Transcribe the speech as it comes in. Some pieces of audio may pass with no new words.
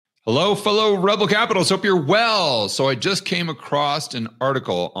Hello, fellow Rebel Capitals. Hope you're well. So I just came across an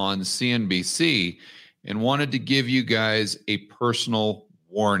article on CNBC and wanted to give you guys a personal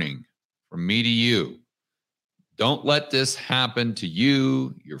warning from me to you. Don't let this happen to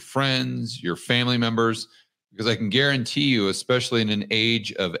you, your friends, your family members, because I can guarantee you, especially in an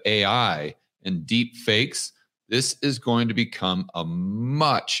age of AI and deep fakes, this is going to become a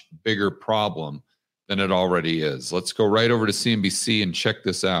much bigger problem than it already is. Let's go right over to CNBC and check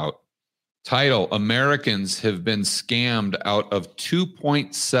this out. Title: Americans have been scammed out of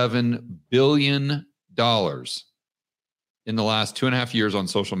 $2.7 billion in the last 2.5 years on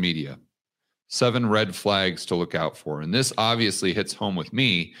social media. 7 red flags to look out for. And this obviously hits home with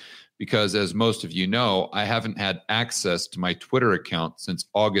me because, as most of you know, I haven't had access to my Twitter account since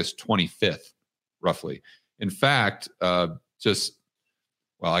August 25th, roughly. In fact, I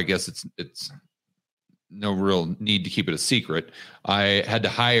guess it's no real need to keep it a secret. I had to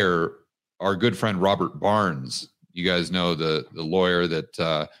hire our good friend Robert Barnes. You guys know the lawyer that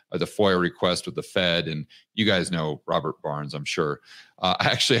the FOIA request with the Fed, and you guys know Robert Barnes, I'm sure. I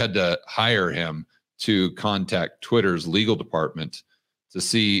actually had to hire him to contact Twitter's legal department to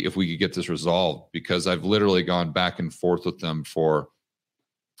see if we could get this resolved, because I've literally gone back and forth with them for,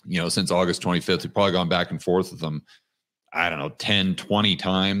 since August 25th. We've probably gone back and forth with them, 10, 20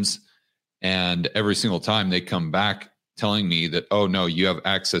 times. And every single time they come back telling me that, oh, no, you have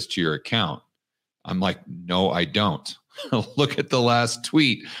access to your account. I'm like, no, I don't. Look at the last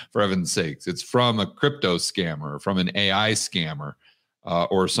tweet, for heaven's sakes. It's from a crypto scammer, from an AI scammer,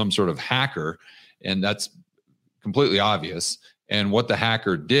 or some sort of hacker. And that's completely obvious. And what the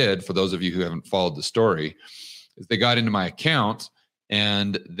hacker did, for those of you who haven't followed the story, is they got into my account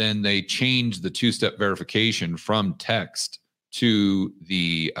and then they changed the two-step verification from text to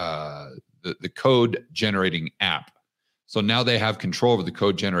the code generating app. So now they have control over the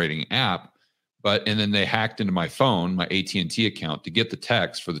code generating app, and then they hacked into my phone, my AT&T account, to get the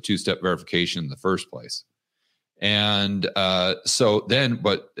text for the two-step verification in the first place. And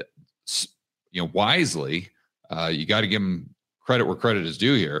wisely, you got to give them credit where credit is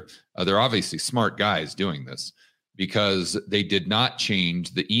due here. They're obviously smart guys doing this, because they did not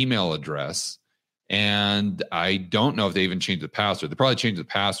change the email address. And I don't know if they even changed the password. They probably changed the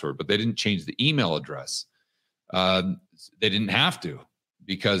password, but they didn't change the email address. They didn't have to,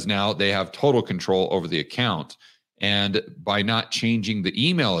 because now they have total control over the account. And by not changing the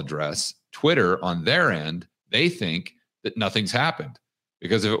email address, Twitter on their end, they think that nothing's happened,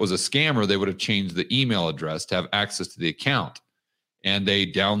 because if it was a scammer, they would have changed the email address to have access to the account. And they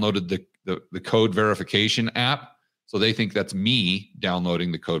downloaded the code verification app. So they think that's me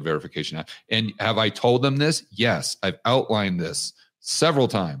downloading the code verification app. And have I told them this? Yes, I've outlined this several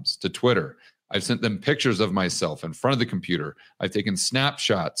times to Twitter. I've sent them pictures of myself in front of the computer. I've taken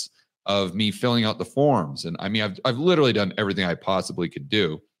snapshots of me filling out the forms. And I mean, I've literally done everything I possibly could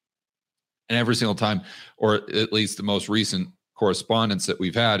do. And every single time, or at least the most recent correspondence that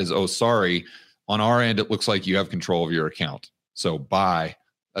we've had is, oh, sorry, on our end, it looks like you have control of your account. So bye.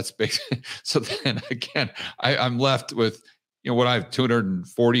 That's big. So then again, I'm left with, what I have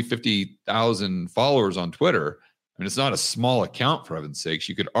 240, 50,000 followers on Twitter. I mean, it's not a small account, for heaven's sakes.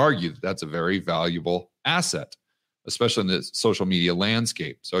 You could argue that that's a very valuable asset, especially in the social media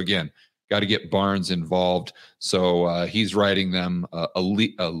landscape. So again, got to get Barnes involved. So he's writing them a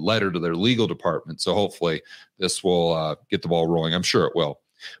letter to their legal department. So hopefully this will get the ball rolling. I'm sure it will.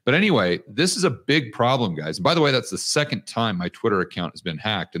 But anyway, this is a big problem, guys. And by the way, that's the second time my Twitter account has been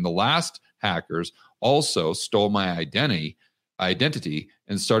hacked. And the last hackers also stole my identity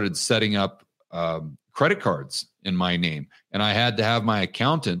and started setting up credit cards in my name. And I had to have my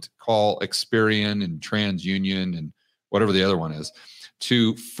accountant call Experian and TransUnion and whatever the other one is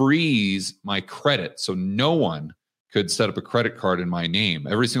to freeze my credit, so no one could set up a credit card in my name.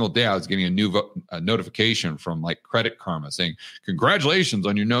 Every single day I was getting a notification from like Credit Karma saying, congratulations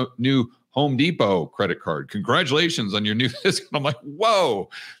on your new Home Depot credit card. Congratulations on your new this. And I'm like, whoa,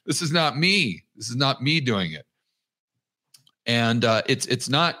 this is not me. This is not me doing it. And it's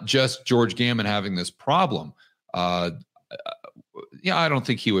not just George Gammon having this problem. I don't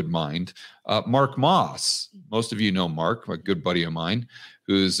think he would mind. Mark Moss, most of you know Mark, a good buddy of mine,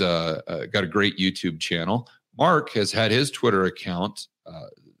 who's got a great YouTube channel. Mark has had his Twitter account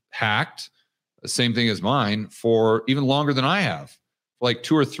hacked, the same thing as mine, for even longer than I have, for like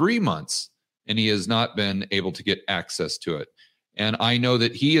 2 or 3 months, and he has not been able to get access to it. And I know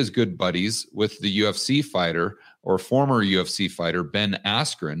that he is good buddies with the UFC fighter, or former UFC fighter, Ben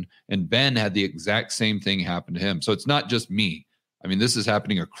Askren, and Ben had the exact same thing happen to him. So it's not just me. I mean, this is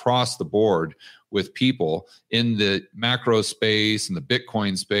happening across the board with people in the macro space and the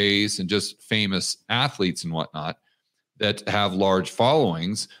Bitcoin space and just famous athletes and whatnot that have large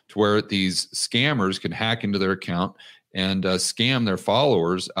followings, to where these scammers can hack into their account and scam their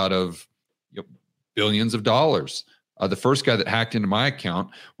followers out of billions of dollars. The first guy that hacked into my account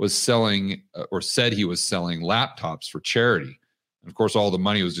was selling or said he was selling laptops for charity. And of course, all the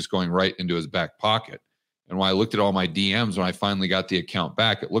money was just going right into his back pocket. And when I looked at all my DMs, when I finally got the account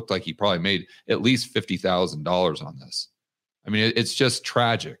back, it looked like he probably made at least $50,000 on this. I mean, it's just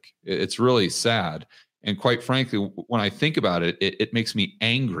tragic. It's really sad. And quite frankly, when I think about it, it makes me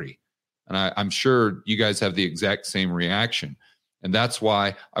angry. And I'm sure you guys have the exact same reaction. And that's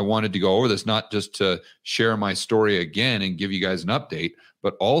why I wanted to go over this, not just to share my story again and give you guys an update,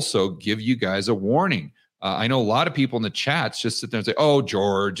 but also give you guys a warning. I know a lot of people in the chats just sit there and say, "Oh,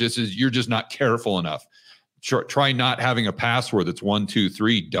 George, you're just not careful enough. Try not having a password that's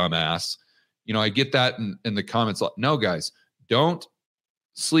 123, dumbass." I get that in the comments. No, guys, don't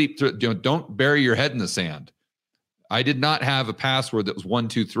sleep through. Don't bury your head in the sand. I did not have a password that was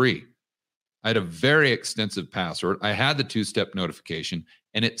 123. I had a very extensive password. I had the 2-step notification,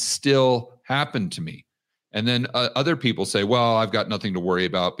 and it still happened to me. And then other people say, "Well, I've got nothing to worry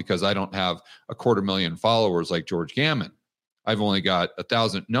about because I don't have 250,000 followers like George Gammon. I've only got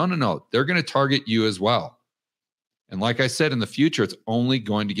 1,000. No. They're going to target you as well. And like I said, in the future, it's only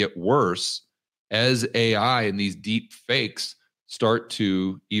going to get worse as AI and these deep fakes start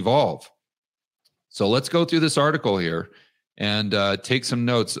to evolve. So let's go through this article here and take some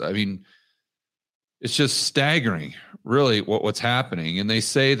notes. I mean, it's just staggering, really, what's happening. And they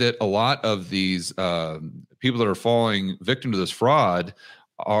say that a lot of these people that are falling victim to this fraud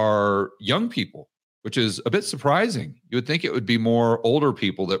are young people, which is a bit surprising. You would think it would be more older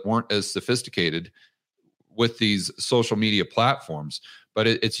people that weren't as sophisticated with these social media platforms, but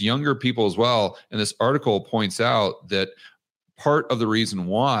it's younger people as well. And this article points out that part of the reason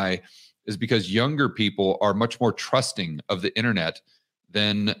why is because younger people are much more trusting of the internet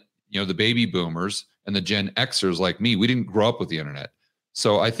than the baby boomers and the Gen Xers like me. We didn't grow up with the internet.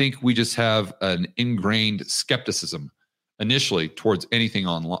 So I think we just have an ingrained skepticism initially towards anything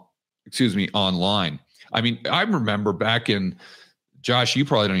online. I mean, I remember back in, Josh, you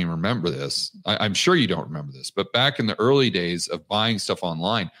probably don't even remember this. I'm sure you don't remember this, but back in the early days of buying stuff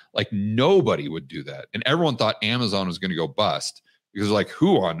online, like nobody would do that. And everyone thought Amazon was going to go bust because like,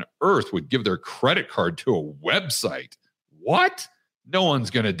 who on earth would give their credit card to a website? What? No one's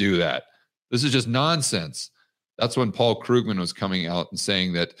going to do that. This is just nonsense. That's when Paul Krugman was coming out and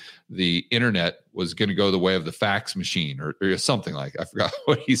saying that the internet was going to go the way of the fax machine or something like, I forgot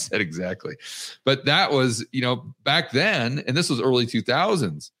what he said exactly. But that was, back then, and this was early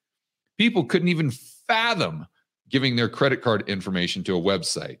 2000s, people couldn't even fathom giving their credit card information to a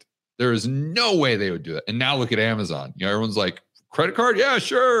website. There is no way they would do that. And now look at Amazon. Everyone's like, credit card? Yeah,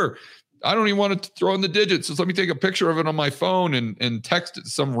 sure. I don't even want to throw in the digits. So let me take a picture of it on my phone and text it to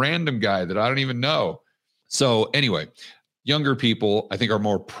some random guy that I don't even know. So anyway, younger people, I think, are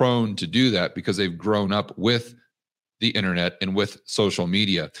more prone to do that because they've grown up with the internet and with social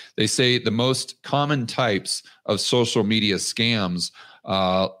media. They say the most common types of social media scams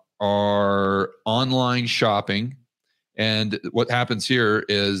are online shopping. And what happens here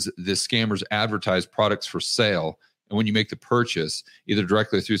is the scammers advertise products for sale. And when you make the purchase, either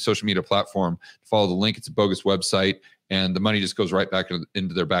directly through social media platform, follow the link, it's a bogus website, and the money just goes right back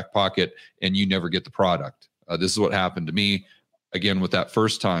into their back pocket, and you never get the product. This is what happened to me, again, with that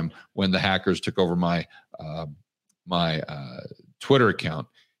first time when the hackers took over my Twitter account.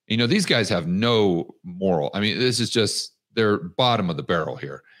 These guys have no moral. I mean, this is just their bottom of the barrel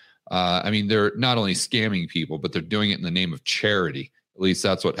here. They're not only scamming people, but they're doing it in the name of charity. At least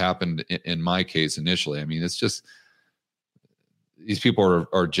that's what happened in my case initially. I mean, it's just, these people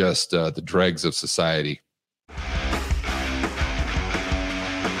are just the dregs of society.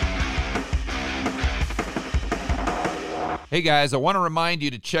 Hey guys, I want to remind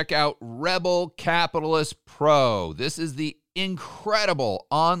you to check out Rebel Capitalist Pro. This is the incredible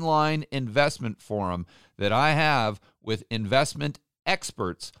online investment forum that I have with investment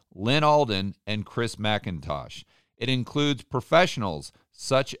experts Lynn Alden and Chris McIntosh. It includes professionals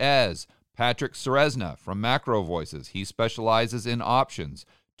such as Patrick Ceresna from Macro Voices. He specializes in options.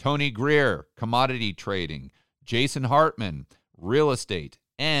 Tony Greer, commodity trading. Jason Hartman, real estate.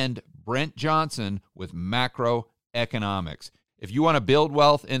 And Brent Johnson with macro economics. If you want to build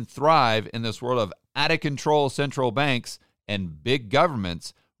wealth and thrive in this world of out-of-control central banks and big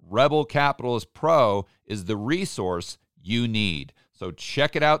governments, Rebel Capitalist Pro is the resource you need. So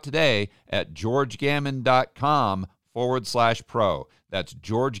check it out today at georgegammon.com georgegammon.com/pro. That's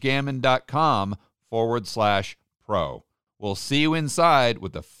georgegammon.com/pro. We'll see you inside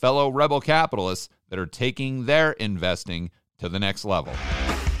with the fellow rebel capitalists that are taking their investing to the next level.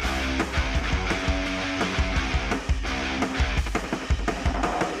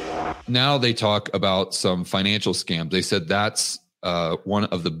 Now they talk about some financial scams. They said that's one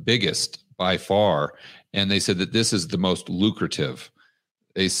of the biggest by far. And they said that this is the most lucrative.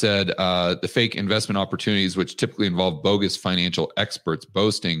 They said the fake investment opportunities, which typically involve bogus financial experts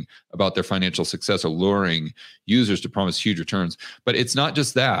boasting about their financial success, are luring users to promise huge returns. But it's not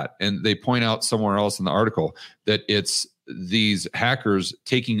just that. And they point out somewhere else in the article that it's these hackers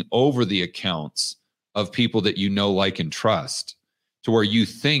taking over the accounts of people that you know, like, and trust, to where you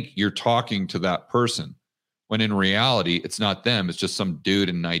think you're talking to that person, when in reality, it's not them. It's just some dude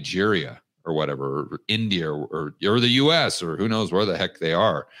in Nigeria or whatever, or India, or the US, or who knows where the heck they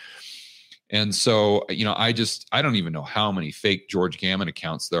are. And so, I don't even know how many fake George Gammon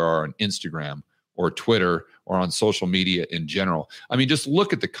accounts there are on Instagram or Twitter or on social media in general. I mean, just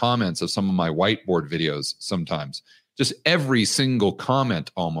look at the comments of some of my whiteboard videos sometimes. Just every single comment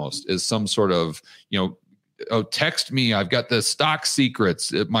almost is some sort of, oh, text me, I've got the stock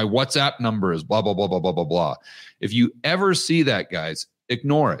secrets, my WhatsApp number is blah, blah, blah, blah, blah, blah, blah. If you ever see that, guys,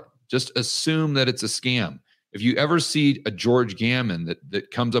 ignore it. Just assume that it's a scam. If you ever see a George Gammon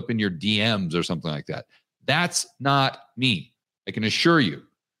that comes up in your DMs or something like that, that's not me. I can assure you.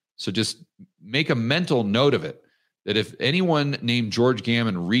 So just make a mental note of it, that if anyone named George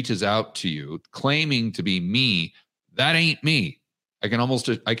Gammon reaches out to you claiming to be me, that ain't me. I can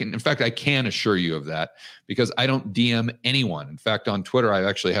assure you of that, because I don't DM anyone. In fact, on Twitter, I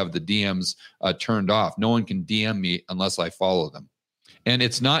actually have the DMs turned off. No one can DM me unless I follow them. And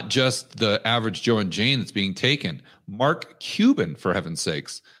it's not just the average Joe and Jane that's being taken. Mark Cuban, for heaven's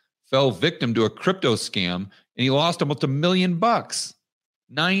sakes, fell victim to a crypto scam, and he lost almost $1 million,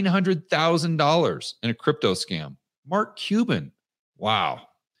 $900,000 in a crypto scam. Mark Cuban. Wow.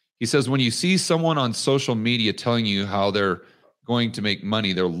 He says, when you see someone on social media telling you how they're going to make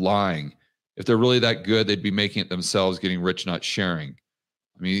money, they're lying. If they're really that good, they'd be making it themselves, getting rich, not sharing.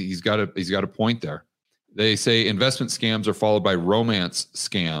 I mean, he's got a point there. They say investment scams are followed by romance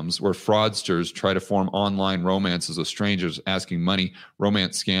scams, where fraudsters try to form online romances with strangers asking money.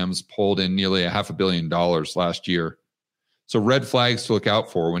 Romance scams pulled in nearly $500 million last year. So red flags to look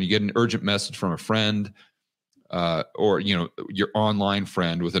out for when you get an urgent message from a friend, or your online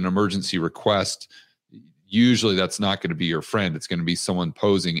friend with an emergency request. Usually that's not going to be your friend. It's going to be someone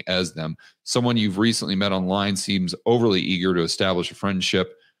posing as them. Someone you've recently met online seems overly eager to establish a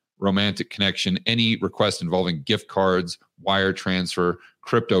friendship, romantic connection. Any request involving gift cards, wire transfer,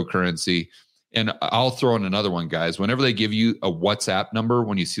 cryptocurrency. And I'll throw in another one, guys. Whenever they give you a WhatsApp number,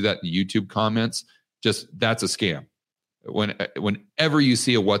 when you see that in the YouTube comments, that's a scam. Whenever you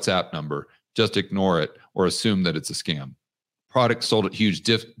see a WhatsApp number, just ignore it or assume that it's a scam. Products sold at huge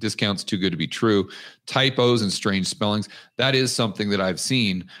discounts, too good to be true. Typos and strange spellings. That is something that I've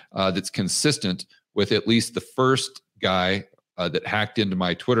seen that's consistent with at least the first guy that hacked into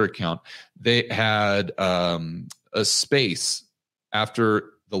my Twitter account. They had a space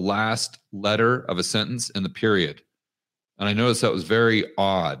after the last letter of a sentence in the period. And I noticed that was very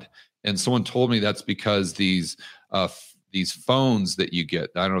odd. And someone told me that's because these phones that you get,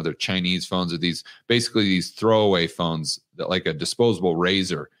 I don't know if they're Chinese phones or these throwaway phones that, like a disposable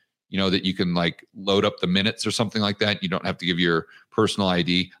razor, that you can like load up the minutes or something like that. You don't have to give your personal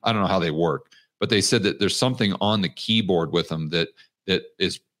ID. I don't know how they work, but they said that there's something on the keyboard with them that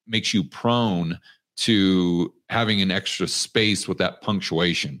makes you prone to having an extra space with that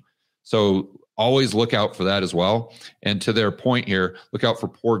punctuation. So always look out for that as well. And to their point here, look out for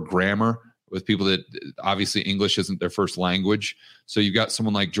poor grammar with people that obviously English isn't their first language. So you've got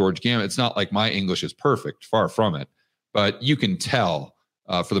someone like George Gammon. It's not like my English is perfect, far from it, but you can tell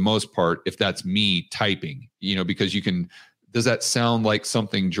for the most part if that's me typing, because you can. Does that sound like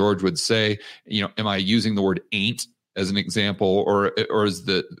something George would say? Am I using the word ain't as an example, or is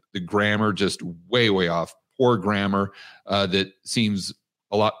the grammar just way, way off? Poor grammar that seems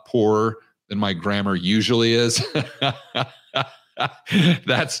a lot poorer than my grammar usually is.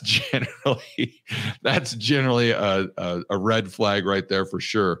 That's generally a red flag right there for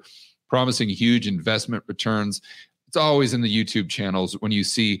sure. Promising huge investment returns. It's always in the YouTube channels when you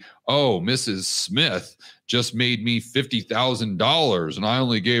see, oh, Mrs. Smith just made me $50,000 and I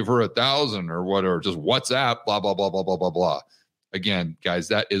only gave her $1,000 or whatever, just WhatsApp, blah, blah, blah, blah, blah, blah, blah. Again, guys,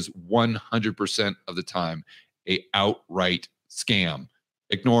 that is 100% of the time a outright scam.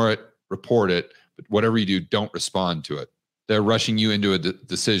 Ignore it, report it, but whatever you do, don't respond to it. They're rushing you into a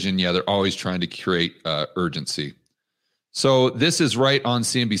decision. Yeah, they're always trying to create urgency. So this is right on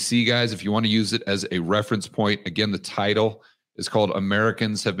CNBC, guys. If you want to use it as a reference point, again, the title is called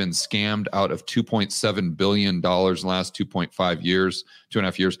Americans Have Been Scammed Out of $2.7 billion in the last 2.5 years,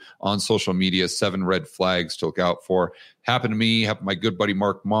 2.5 years on social media. 7 red flags to look out for. Happened to me, happened to my good buddy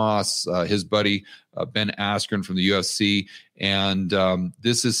Mark Moss, his buddy Ben Askren from the UFC. And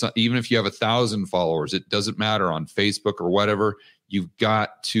this is, even if you have 1,000 followers, it doesn't matter on Facebook or whatever. You've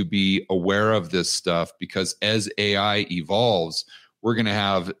got to be aware of this stuff, because as AI evolves, we're going to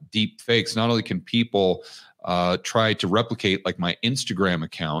have deep fakes. Not only can people try to replicate like my Instagram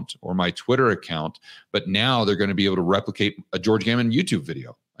account or my Twitter account, but now they're going to be able to replicate a George Gammon YouTube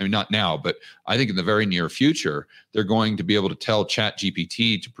video. I mean, not now, but I think in the very near future, they're going to be able to tell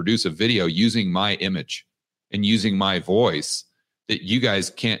ChatGPT to produce a video using my image and using my voice that you guys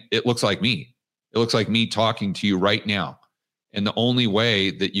can't. It looks like me. It looks like me talking to you right now. And the only way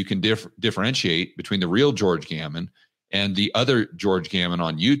that you can differentiate between the real George Gammon and the other George Gammon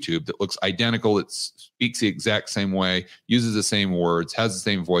on YouTube that looks identical, it speaks the exact same way, uses the same words, has the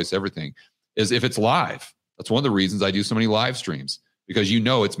same voice, everything, is if it's live. That's one of the reasons I do so many live streams, because you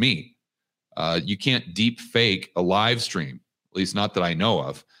know it's me. You can't deep fake a live stream, at least not that I know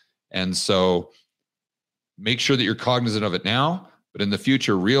of. And so make sure that you're cognizant of it now, but in the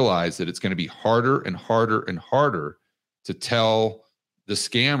future, realize that it's going to be harder and harder and harder to tell the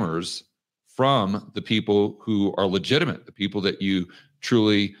scammers from the people who are legitimate, the people that you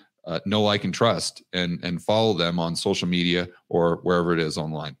truly know, like, and trust, and follow them on social media or wherever it is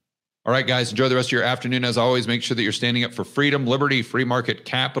online. All right, guys, enjoy the rest of your afternoon. As always, make sure that you're standing up for freedom, liberty, free market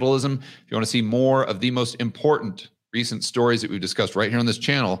capitalism. If you want to see more of the most important recent stories that we've discussed right here on this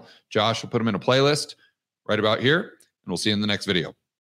channel, Josh will put them in a playlist right about here, and we'll see you in the next video.